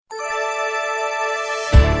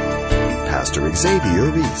Pastor Xavier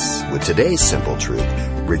Reese with today's simple truth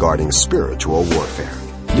regarding spiritual warfare.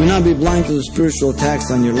 Do not be blind to the spiritual attacks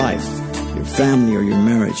on your life, your family, or your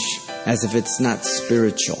marriage, as if it's not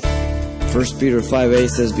spiritual. 1 Peter 5:8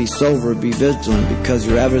 says, "Be sober, be vigilant, because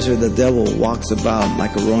your adversary the devil walks about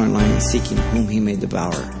like a roaring lion, seeking whom he may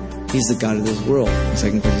devour." He's the God of this world,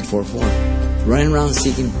 2 Corinthians 4:4. Running around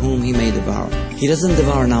seeking whom he may devour. He doesn't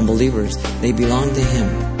devour non-believers. They belong to him.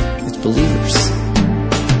 It's believers.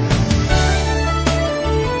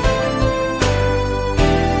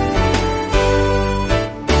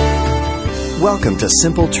 Welcome to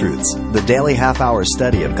Simple Truths, the daily half-hour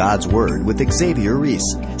study of God's Word with Xavier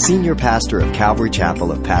Reese, Senior Pastor of Calvary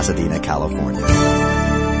Chapel of Pasadena, California.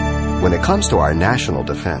 When it comes to our national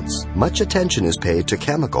defense, much attention is paid to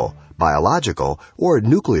chemical, biological, or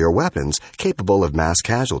nuclear weapons capable of mass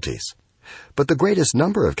casualties. But the greatest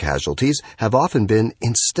number of casualties have often been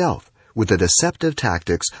in stealth, with the deceptive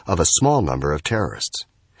tactics of a small number of terrorists.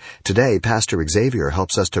 Today, Pastor Xavier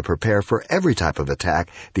helps us to prepare for every type of attack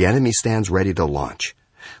the enemy stands ready to launch.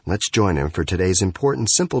 Let's join him for today's important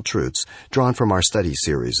simple truths drawn from our study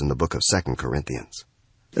series in the book of 2 Corinthians.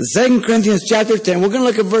 2 Corinthians chapter 10, we're going to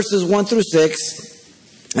look at verses 1 through 6,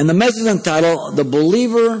 and the message entitled, "The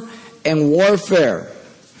Believer and Warfare."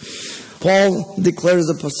 Paul declares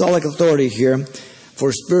apostolic authority here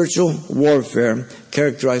for spiritual warfare,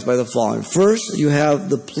 characterized by the following. First, you have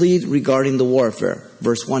the plea regarding the warfare,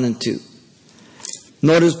 verse 1 and 2.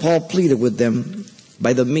 Notice Paul pleaded with them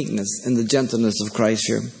by the meekness and the gentleness of Christ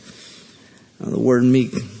here. The word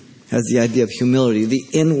meek has the idea of humility, the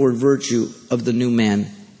inward virtue of the new man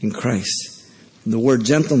in Christ. The word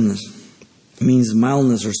gentleness means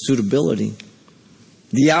mildness or suitability,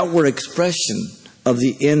 the outward expression of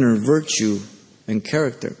the inner virtue and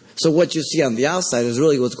character. So what you see on the outside is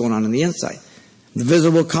really what's going on the inside. The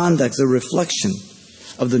visible conduct is a reflection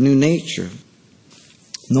of the new nature.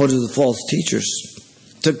 Notice the false teachers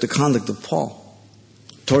took the conduct of Paul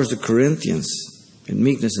towards the Corinthians in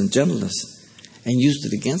meekness and gentleness and used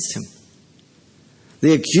it against him.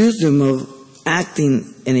 They accused him of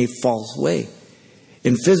acting in a false way,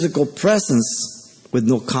 in physical presence with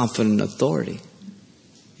no confident authority.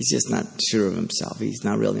 He's just not sure of himself. He's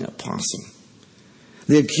not really an apostle.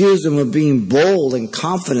 They accused him of being bold and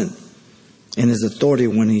confident in his authority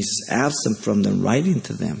when he's absent from them, writing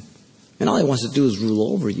to them. And all he wants to do is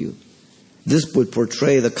rule over you. This would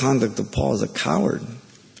portray the conduct of Paul as a coward,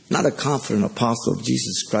 not a confident apostle of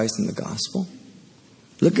Jesus Christ in the gospel.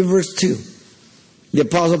 Look at verse 2. The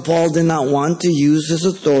apostle Paul did not want to use his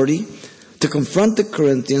authority to confront the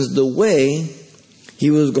Corinthians the way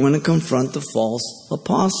he was going to confront the false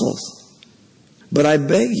apostles. "But I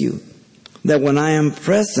beg you that when I am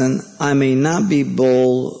present, I may not be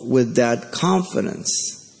bold with that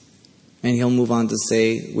confidence." And he'll move on to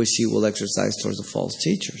say, which he will exercise towards the false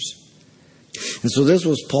teachers. And so this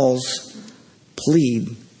was Paul's plea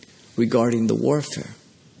regarding the warfare.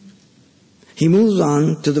 He moves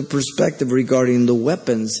on to the perspective regarding the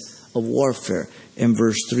weapons of warfare in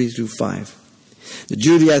verse 3 through 5. The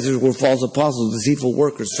Judaizers were false apostles, deceitful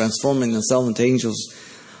workers, transforming themselves into angels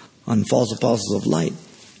on false apostles of light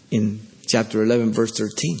in chapter 11, verse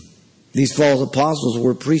 13. These false apostles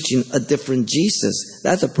were preaching a different Jesus.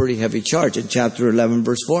 That's a pretty heavy charge in chapter 11,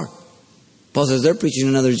 verse 4. Paul says they're preaching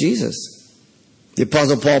another Jesus. The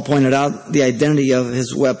apostle Paul pointed out the identity of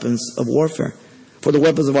his weapons of warfare. "For the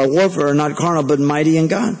weapons of our warfare are not carnal, but mighty in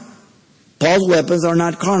God." Paul's weapons are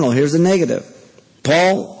not carnal. Here's the negative.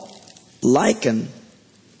 Paul likened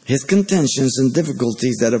his contentions and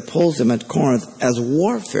difficulties that opposed him at Corinth as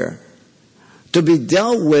warfare, to be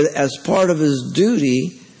dealt with as part of his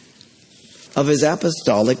duty of his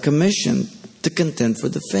apostolic commission to contend for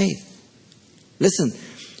the faith. Listen,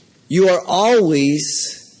 you are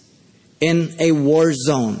always in a war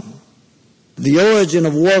zone. The origin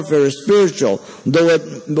of warfare is spiritual, though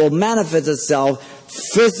it will manifest itself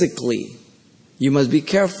physically. You must be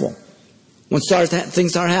careful. When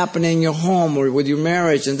things start happening in your home or with your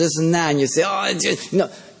marriage and this and that, and you say,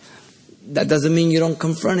 that doesn't mean you don't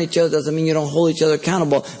confront each other, doesn't mean you don't hold each other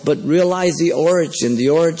accountable, but realize the origin. The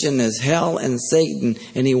origin is hell and Satan,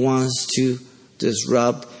 and he wants to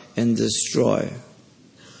disrupt and destroy.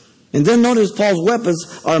 And then notice Paul's weapons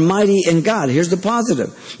are mighty in God. Here's the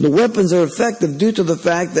positive. The weapons are effective due to the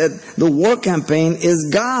fact that the war campaign is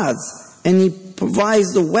God's, and he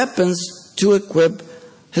provides the weapons to equip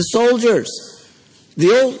his soldiers.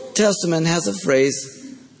 The Old Testament has a phrase,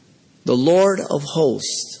 the Lord of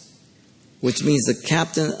hosts, which means the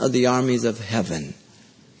captain of the armies of heaven.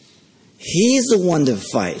 He's the one that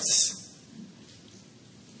fights.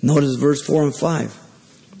 Notice verse 4 and 5.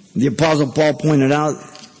 The Apostle Paul pointed out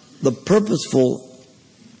the purposeful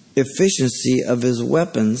efficiency of his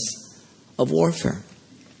weapons of warfare.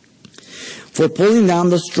 For pulling down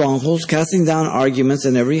the strongholds, casting down arguments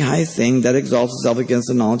and every high thing that exalts itself against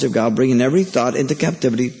the knowledge of God, bringing every thought into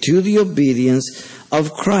captivity to the obedience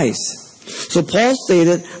of Christ. So Paul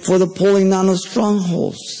stated, for the pulling down of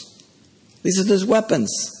strongholds. These are his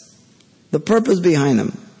weapons. The purpose behind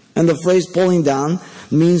them. And the phrase pulling down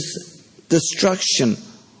means destruction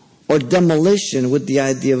or demolition with the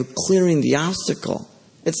idea of clearing the obstacle.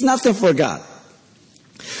 It's nothing for God.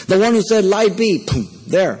 The one who said, light be, boom,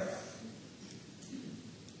 there.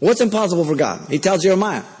 What's impossible for God? He tells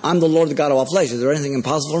Jeremiah, I'm the Lord, the God of all flesh. Is there anything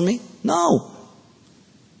impossible for me? No.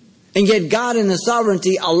 And yet God in His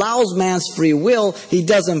sovereignty allows man's free will. He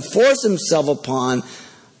doesn't force Himself upon,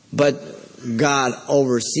 but God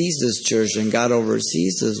oversees His church and God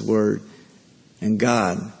oversees His word. And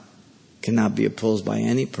God cannot be opposed by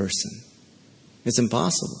any person. It's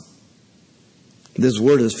impossible. This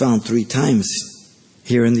word is found 3 times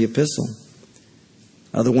here in the epistle.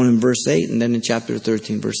 Other one in verse 8 and then in chapter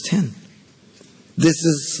 13, verse 10. This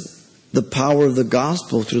is the power of the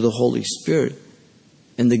gospel through the Holy Spirit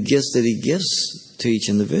and the gifts that He gives to each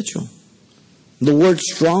individual. The word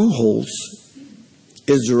strongholds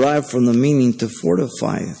is derived from the meaning to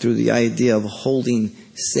fortify through the idea of holding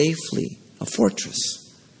safely a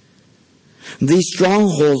fortress. These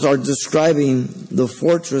strongholds are describing the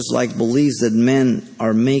fortress-like beliefs that men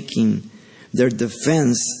are making their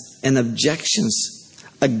defense and objections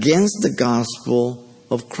against the gospel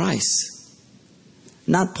of Christ.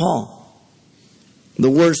 Not Paul.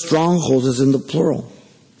 The word strongholds is in the plural.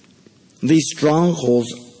 These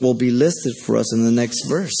strongholds will be listed for us in the next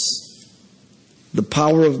verse. The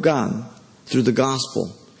power of God through the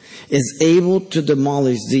gospel is able to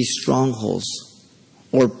demolish these strongholds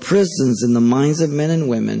or prisons in the minds of men and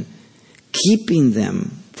women, keeping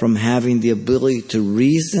them from having the ability to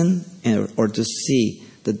reason or to see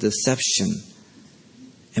the deception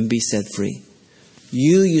and be set free.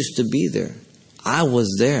 You used to be there. I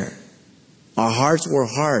was there. Our hearts were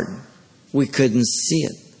hard. We couldn't see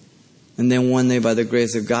it. And then one day, by the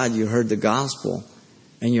grace of God, you heard the gospel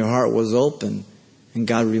and your heart was open and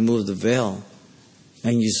God removed the veil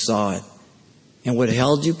and you saw it. And what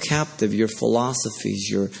held you captive, your philosophies,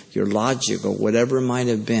 your logic, or whatever it might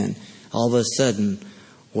have been, all of a sudden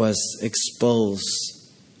was exposed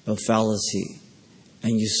of fallacy.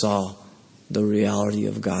 And you saw the reality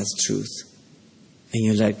of God's truth. And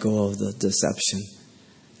you let go of the deception.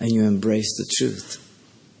 And you embrace the truth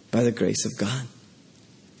by the grace of God.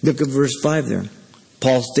 Look at verse 5 there.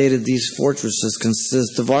 Paul stated these fortresses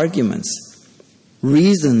consist of arguments.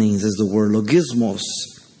 Reasonings is the word logismos,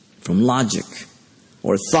 from logic,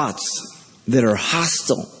 or thoughts that are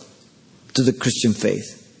hostile to the Christian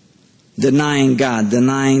faith. Denying God,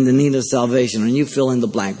 denying the need of salvation, and you fill in the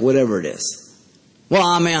blank, whatever it is. Well,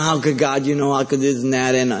 I mean, how could God, how could this and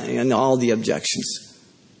that, and all the objections.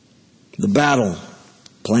 The battle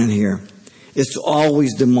plan here is to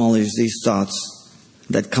always demolish these thoughts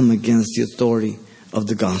that come against the authority of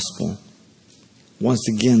the gospel. Once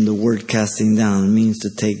again, the word casting down means to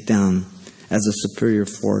take down as a superior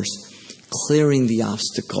force, clearing the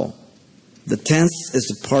obstacle. The tense is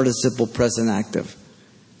the participle present active,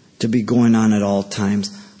 to be going on at all times,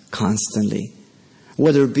 constantly.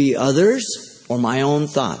 Whether it be others or my own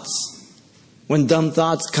thoughts. When dumb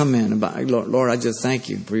thoughts come in about, Lord, I just thank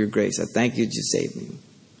you for your grace. I thank you that you saved me.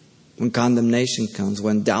 When condemnation comes,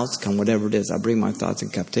 when doubts come, whatever it is, I bring my thoughts in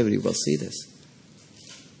captivity. We'll see this.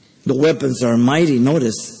 The weapons are mighty,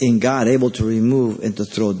 notice, in God, able to remove and to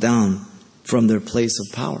throw down from their place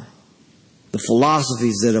of power. The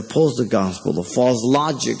philosophies that oppose the gospel, the false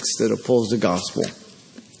logics that oppose the gospel,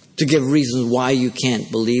 to give reasons why you can't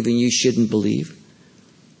believe and you shouldn't believe.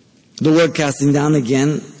 The word casting down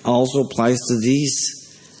again also applies to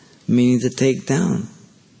these, meaning to take down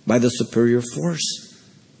by the superior force.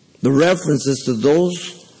 The references to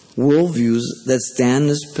those worldviews that stand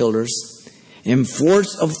as pillars in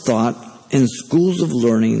forts of thought and schools of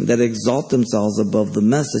learning that exalt themselves above the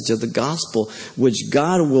message of the gospel, which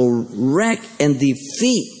God will wreck and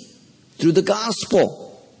defeat through the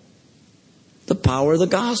gospel. The power of the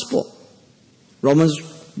gospel. Romans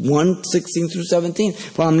 1:16-17.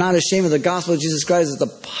 For I'm not ashamed of the gospel of Jesus Christ. It's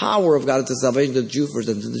the power of God to salvation to the Jew first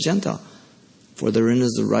and to the Gentile. For therein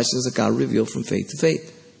is the righteousness of God revealed from faith to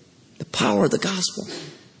faith. The power of the gospel.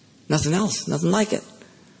 Nothing else. Nothing like it.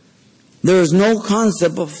 There is no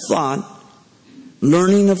concept of thought,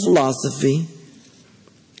 learning of philosophy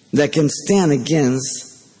that can stand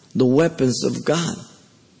against the weapons of God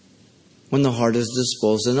when the heart is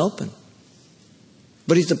disposed and open.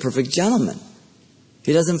 But He's the perfect gentleman.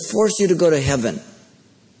 He doesn't force you to go to heaven.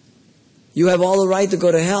 You have all the right to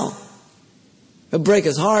go to hell. He'll break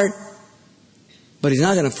his heart, but he's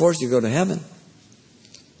not going to force you to go to heaven.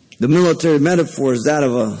 The military metaphor is that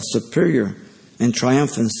of a superior and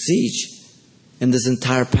triumphant siege in this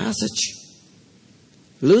entire passage.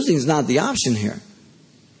 Losing is not the option here.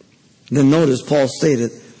 Then notice Paul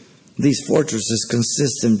stated, these fortresses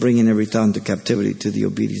consist in bringing every thought into captivity to the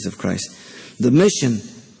obedience of Christ. The mission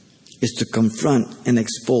is to confront and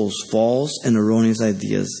expose false and erroneous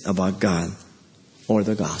ideas about God or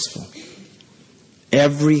the gospel.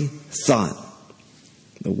 Every thought,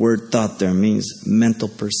 the word thought there means mental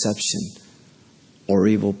perception or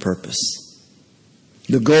evil purpose.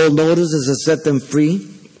 The goal, notice, is to set them free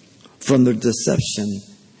from their deception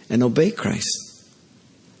and obey Christ.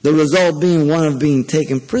 The result being one of being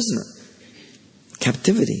taken prisoner.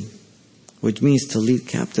 Captivity, which means to lead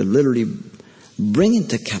captive, literally bring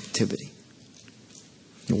into captivity.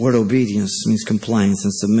 The word obedience means compliance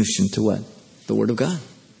and submission to what? The Word of God.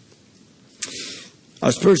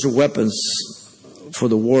 Our spiritual weapons for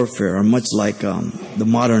the warfare are much like the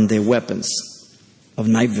modern day weapons of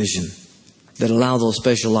night vision that allow those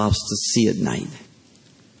special ops to see at night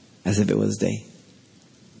as if it was day.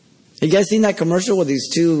 You guys seen that commercial with these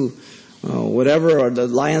two or the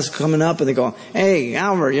lions coming up and they go, "Hey,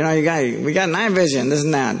 Albert, we got night vision, this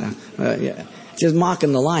and that." Just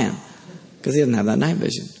mocking the lion because he doesn't have that night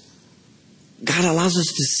vision. God allows us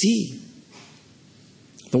to see.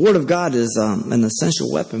 The Word of God is an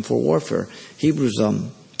essential weapon for warfare. Hebrews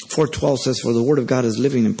 4:12 says, "For the Word of God is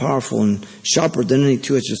living and powerful and sharper than any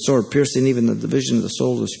two-edged sword, piercing even the division of the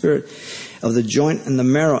soul of the spirit, of the joint and the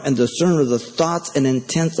marrow, and discerner of the thoughts and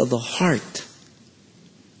intents of the heart."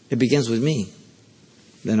 It begins with me,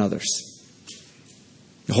 then others.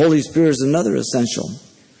 The Holy Spirit is another essential.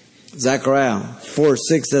 Zechariah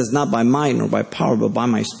 4:6 says, "Not by might nor by power, but by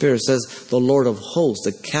my Spirit," says the Lord of hosts,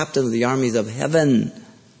 the captain of the armies of heaven.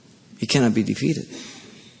 He cannot be defeated.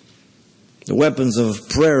 The weapons of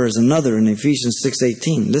prayer is another in Ephesians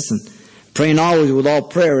 6:18. Listen, praying always with all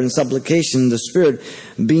prayer and supplication in the Spirit,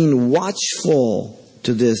 being watchful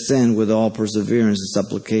to this end with all perseverance and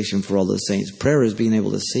supplication for all the saints. Prayer is being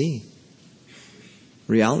able to see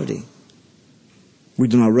reality. We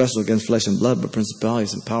do not wrestle against flesh and blood, but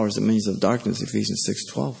principalities and powers and dominions of darkness, Ephesians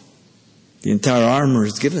 6:12. The entire armor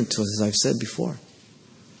is given to us, as I've said before.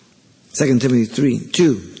 2 Timothy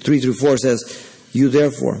 3:3-4 says, "You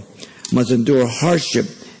therefore must endure hardship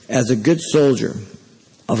as a good soldier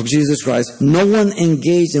of Jesus Christ. No one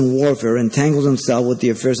engaged in warfare entangles himself with the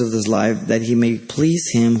affairs of this life, that he may please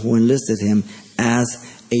him who enlisted him as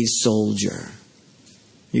a soldier."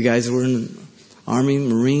 You guys were in the Army,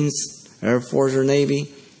 Marines, Air Force, or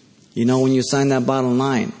Navy. You know when you signed that bottom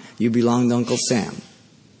line, you belonged to Uncle Sam.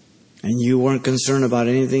 And you weren't concerned about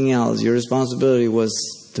anything else. Your responsibility was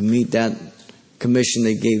to meet that commission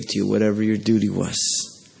they gave to you, whatever your duty was.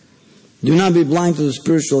 Do not be blind to the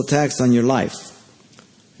spiritual attacks on your life,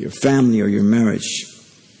 your family, or your marriage,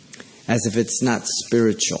 as if it's not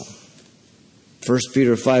spiritual. 1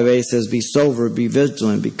 Peter 5:8 says, "Be sober, be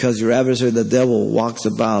vigilant, because your adversary the devil walks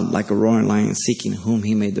about like a roaring lion, seeking whom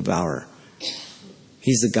he may devour."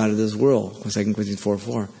 He's the god of this world, 2 Corinthians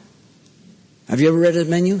 4:4. Have you ever read his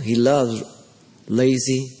menu? He loves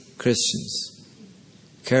lazy Christians,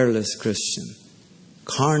 careless Christians,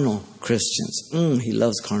 carnal Christians. He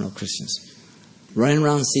loves carnal Christians. Running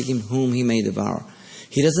around seeking whom he may devour.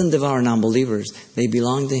 He doesn't devour non-believers. They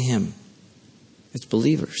belong to him. It's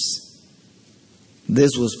believers.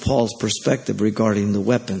 This was Paul's perspective regarding the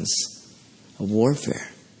weapons of warfare.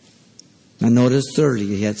 Now notice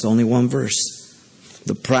thirdly, he has only one verse.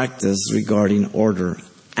 The practice regarding order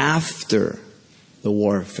after the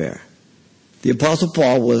warfare. The Apostle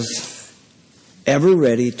Paul was ever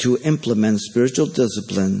ready to implement spiritual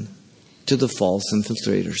discipline to the false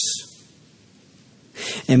infiltrators,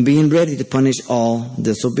 and being ready to punish all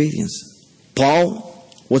disobedience. Paul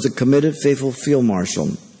was a committed, faithful field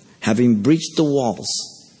marshal, having breached the walls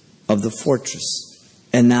of the fortress,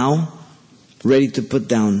 and now ready to put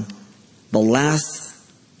down the last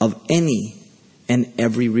of any and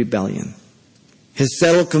every rebellion. His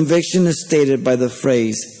settled conviction is stated by the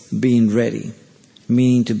phrase, being ready,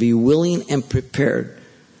 meaning to be willing and prepared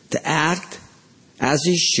to act as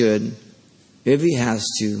he should, if he has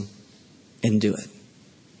to, and do it.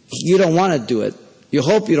 You don't want to do it. You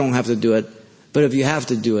hope you don't have to do it. But if you have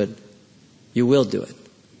to do it, you will do it.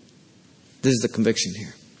 This is the conviction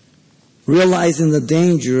here. Realizing the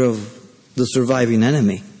danger of the surviving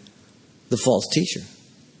enemy, the false teacher.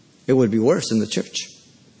 It would be worse in the church.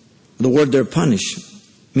 The word there, punish,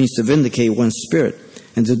 means to vindicate one's spirit,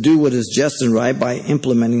 and to do what is just and right by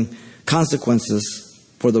implementing consequences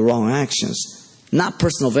for the wrong actions, not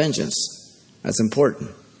personal vengeance. That's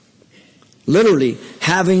important. Literally,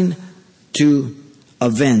 having to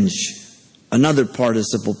avenge. Another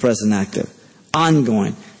participle present active.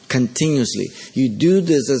 Ongoing, continuously. You do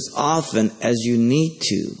this as often as you need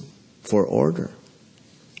to for order.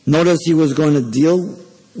 Notice he was going to deal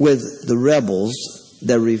with the rebels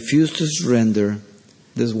that refused to surrender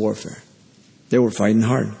this warfare. They were fighting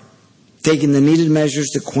hard, taking the needed measures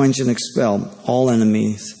to quench and expel all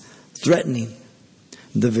enemies, threatening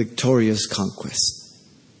the victorious conquest.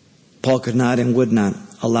 Paul could not and would not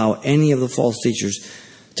allow any of the false teachers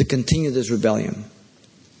to continue this rebellion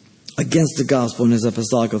against the gospel and his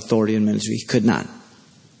apostolic authority and ministry. He could not.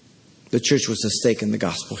 The church was at stake in the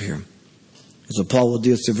gospel here. So Paul will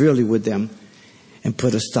deal severely with them and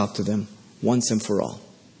put a stop to them once and for all.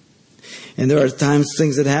 And there are times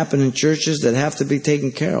things that happen in churches that have to be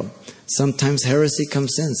taken care of. Sometimes heresy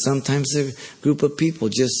comes in. Sometimes a group of people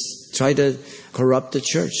just try to corrupt the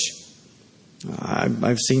church.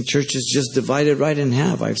 I've seen churches just divided right in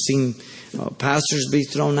half. I've seen pastors be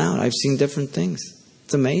thrown out. I've seen different things.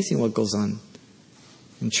 It's amazing what goes on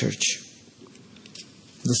in church.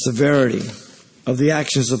 The severity of the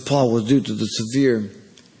actions of Paul was due to the severe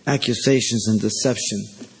accusations and deception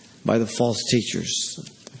by the false teachers,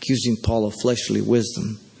 accusing Paul of fleshly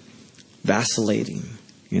wisdom, vacillating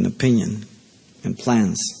in opinion and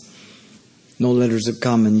plans, no letters of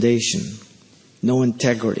commendation, no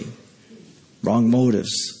integrity, wrong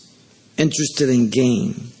motives, interested in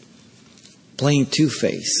gain, playing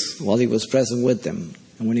two-faced while he was present with them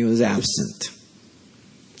and when he was absent.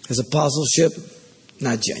 His apostleship,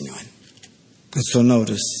 not genuine. And so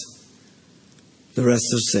notice the rest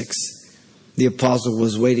of 6. The apostle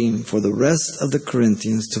was waiting for the rest of the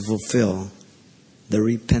Corinthians to fulfill the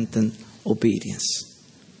repentant obedience.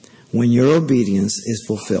 When your obedience is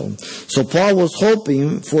fulfilled. So Paul was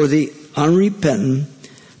hoping for the unrepentant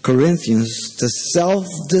Corinthians to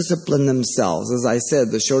self-discipline themselves. As I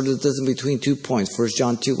said, the shortest distance between 2 points, 1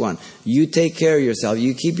 John 2:1. You take care of yourself.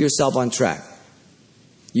 You keep yourself on track.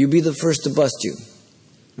 You be the first to bust you.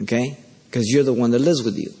 Okay? Because you're the one that lives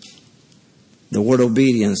with you. The word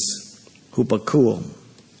obedience, hupakuo,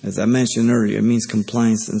 as I mentioned earlier, means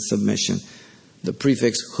compliance and submission. The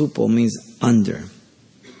prefix hupo means under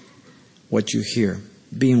what you hear,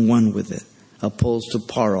 being one with it, opposed to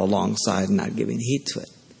paro, alongside, not giving heed to it.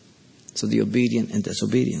 So the obedient and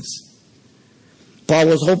disobedience. Paul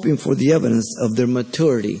was hoping for the evidence of their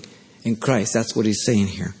maturity in Christ. That's what he's saying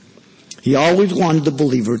here. He always wanted the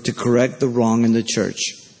believer to correct the wrong in the church.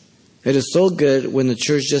 It is so good when the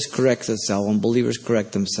church just corrects itself, when believers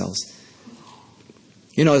correct themselves.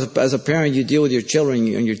 You know, as a parent, you deal with your children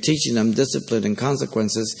and you're teaching them discipline and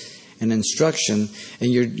consequences and instruction,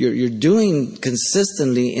 and you're doing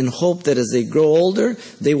consistently in hope that as they grow older,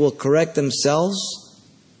 they will correct themselves.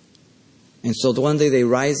 And so one day they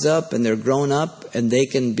rise up and they're grown up and they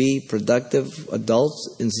can be productive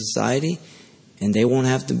adults in society, and they won't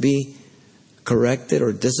have to be corrected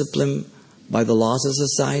or disciplined by the laws of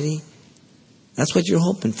society. That's what you're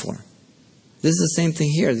hoping for. This is the same thing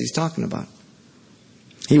here that he's talking about.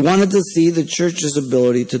 He wanted to see the church's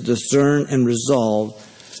ability to discern and resolve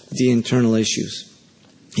the internal issues.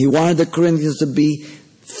 He wanted the Corinthians to be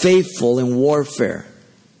faithful in warfare.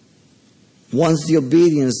 Once the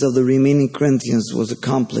obedience of the remaining Corinthians was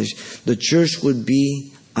accomplished, the church would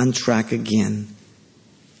be on track again.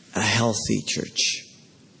 A healthy church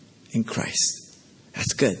in Christ.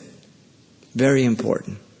 That's good. Very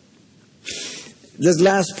important. This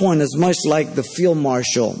last point is much like the field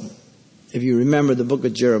marshal, if you remember the book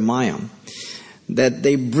of Jeremiah, that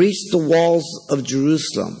they breached the walls of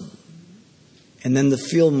Jerusalem, and then the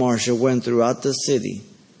field marshal went throughout the city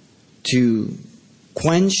to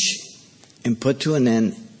quench and put to an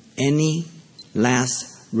end any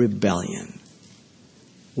last rebellion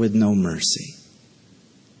with no mercy,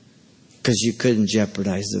 because you couldn't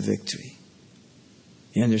jeopardize the victory.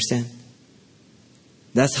 You understand?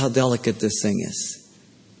 That's how delicate this thing is.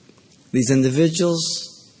 These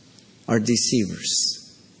individuals are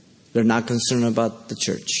deceivers. They're not concerned about the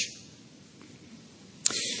church.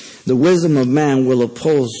 The wisdom of man will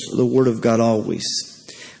oppose the word of God always.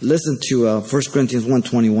 Listen to 1 Corinthians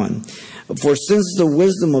 1:21. For since the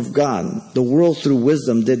wisdom of God, the world through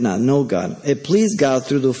wisdom did not know God, it pleased God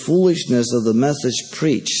through the foolishness of the message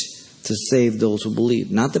preached to save those who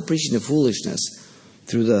believe. Not the preaching of foolishness,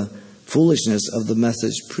 through the foolishness of the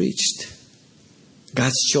message preached.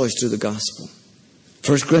 God's choice through the gospel.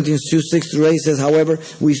 1 Corinthians 2:6-8 says, however,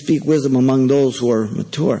 we speak wisdom among those who are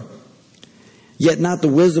mature. Yet not the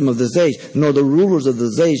wisdom of this age, nor the rulers of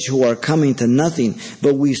this age who are coming to nothing.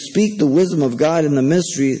 But we speak the wisdom of God in the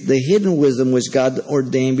mystery, the hidden wisdom which God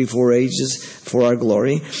ordained before ages for our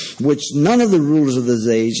glory, which none of the rulers of this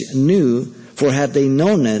age knew, for had they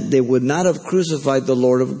known it, they would not have crucified the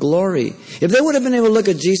Lord of glory. If they would have been able to look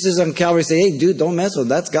at Jesus on Calvary and say, hey, dude, don't mess with him,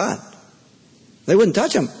 that's God. They wouldn't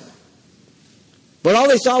touch him. But all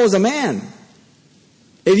they saw was a man.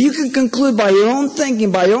 If you can conclude by your own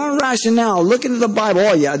thinking, by your own rationale, looking at the Bible,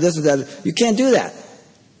 oh yeah, this and that, you can't do that.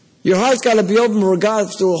 Your heart's got to be open for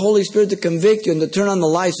God through the Holy Spirit to convict you and to turn on the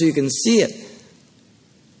light so you can see it.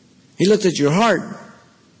 He looked at your heart.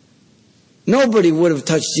 Nobody would have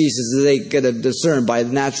touched Jesus if they could have discerned by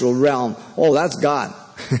the natural realm, oh, that's God.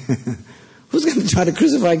 Who's going to try to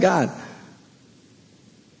crucify God?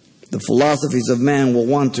 The philosophies of man will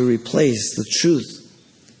want to replace the truth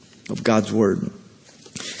of God's Word.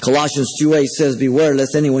 Colossians 2:8 says, beware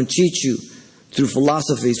lest anyone cheat you through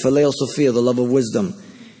philosophies, phileo sophia, the love of wisdom,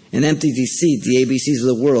 and empty deceit, the ABCs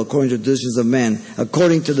of the world, according to the traditions of men,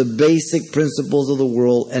 according to the basic principles of the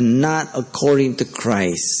world, and not according to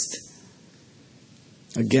Christ.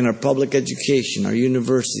 Again, our public education, our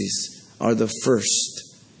universities are the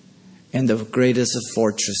first and the greatest of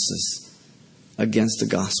fortresses against the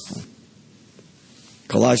gospel.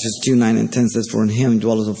 Colossians 2:9 and 10 says, for in him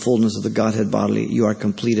dwelleth the fullness of the Godhead bodily. You are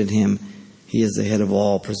complete in him. He is the head of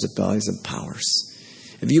all principalities and powers.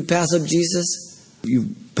 If you pass up Jesus,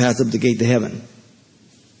 you pass up the gate to heaven.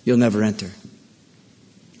 You'll never enter.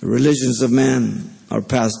 The religions of man are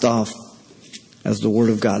passed off as the Word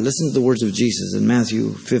of God. Listen to the words of Jesus in Matthew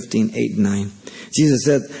 15:8 and 9. Jesus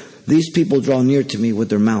said, these people draw near to me with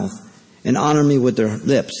their mouth and honor me with their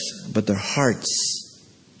lips, but their hearts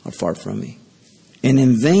are far from me. And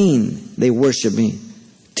in vain they worship me,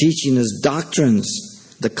 teaching as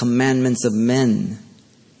doctrines the commandments of men.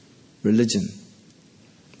 Religion.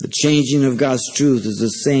 The changing of God's truth is the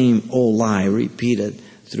same old lie repeated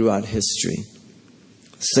throughout history.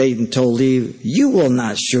 Satan told Eve, you will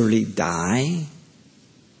not surely die.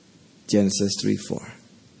 Genesis 3:4.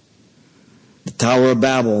 The Tower of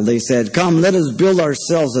Babel, they said, come, let us build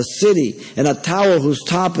ourselves a city and a tower whose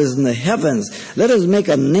top is in the heavens. Let us make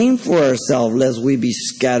a name for ourselves, lest we be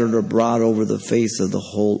scattered abroad over the face of the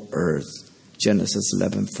whole earth. Genesis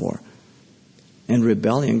 11:4. In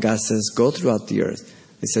rebellion, God says, go throughout the earth.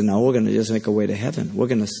 They said, no, we're going to just make a way to heaven. We're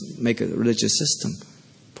going to make a religious system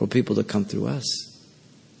for people to come through us.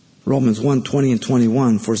 Romans 1:20 and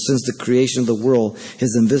 21, for since the creation of the world,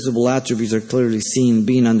 his invisible attributes are clearly seen,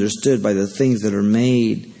 being understood by the things that are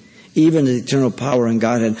made, even his eternal power and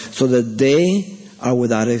Godhead, so that they are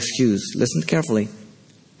without excuse. Listen carefully.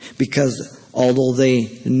 Because although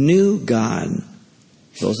they knew God,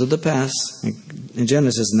 those of the past, in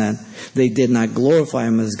Genesis and that, they did not glorify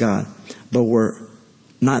him as God, but were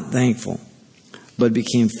not thankful, but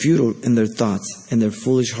became futile in their thoughts, and their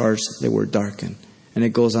foolish hearts they were darkened. And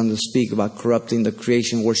it goes on to speak about corrupting the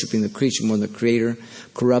creation, worshiping the creature more than the Creator,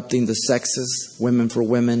 corrupting the sexes, women for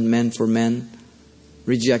women, men for men,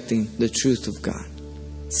 rejecting the truth of God.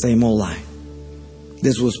 Same old lie.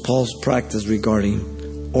 This was Paul's practice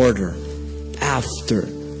regarding order after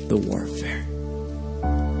the warfare.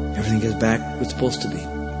 Everything gets back where it's supposed to be.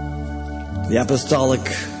 The apostolic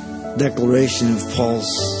declaration of Paul's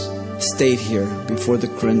state here before the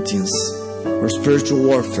Corinthians were spiritual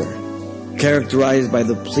warfare, characterized by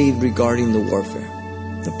the plea regarding the warfare,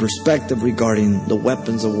 the perspective regarding the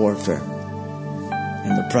weapons of warfare,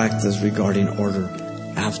 and the practice regarding order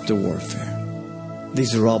after warfare.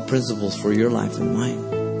 These are all principles for your life and mine,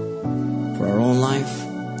 for our own life,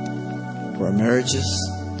 for our marriages,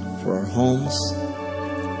 for our homes,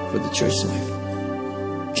 for the church life.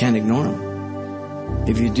 Can't ignore them.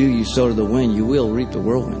 If you do, you sow to the wind, you will reap the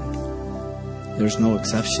whirlwind. There's no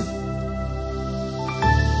exception.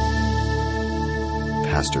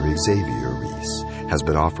 Pastor Xavier Reese has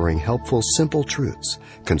been offering helpful, simple truths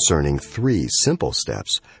concerning 3 simple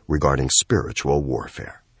steps regarding spiritual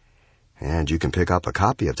warfare. And you can pick up a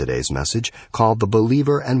copy of today's message called The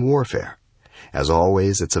Believer and Warfare. As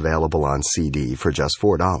always, it's available on CD for just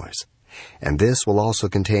 $4. And this will also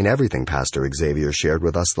contain everything Pastor Xavier shared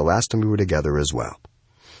with us the last time we were together as well.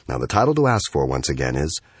 Now, the title to ask for once again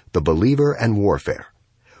is The Believer and Warfare.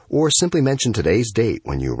 Or simply mention today's date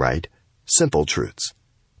when you write Simple Truths,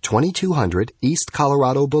 2200 East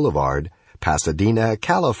Colorado Boulevard, Pasadena,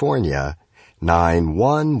 California,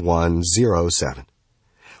 91107.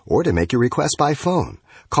 Or to make your request by phone,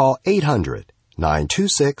 call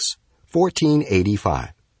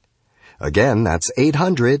 800-926-1485. Again, that's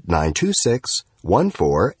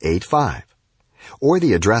 800-926-1485. Or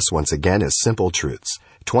the address once again is Simple Truths,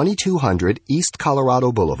 2200 East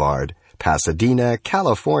Colorado Boulevard, Pasadena,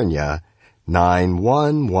 California,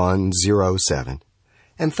 91107.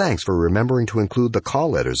 And thanks for remembering to include the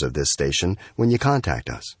call letters of this station when you contact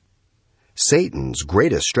us. Satan's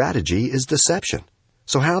greatest strategy is deception.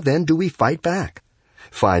 So how then do we fight back?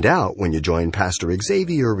 Find out when you join Pastor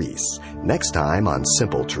Xavier Reese next time on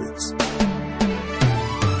Simple Truths.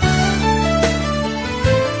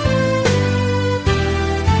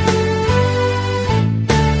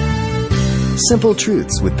 Simple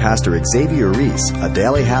Truths with Pastor Xavier Reese, a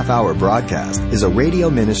daily half-hour broadcast, is a radio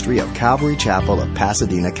ministry of Calvary Chapel of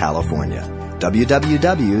Pasadena, California.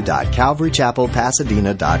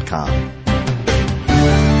 www.calvarychapelpasadena.com.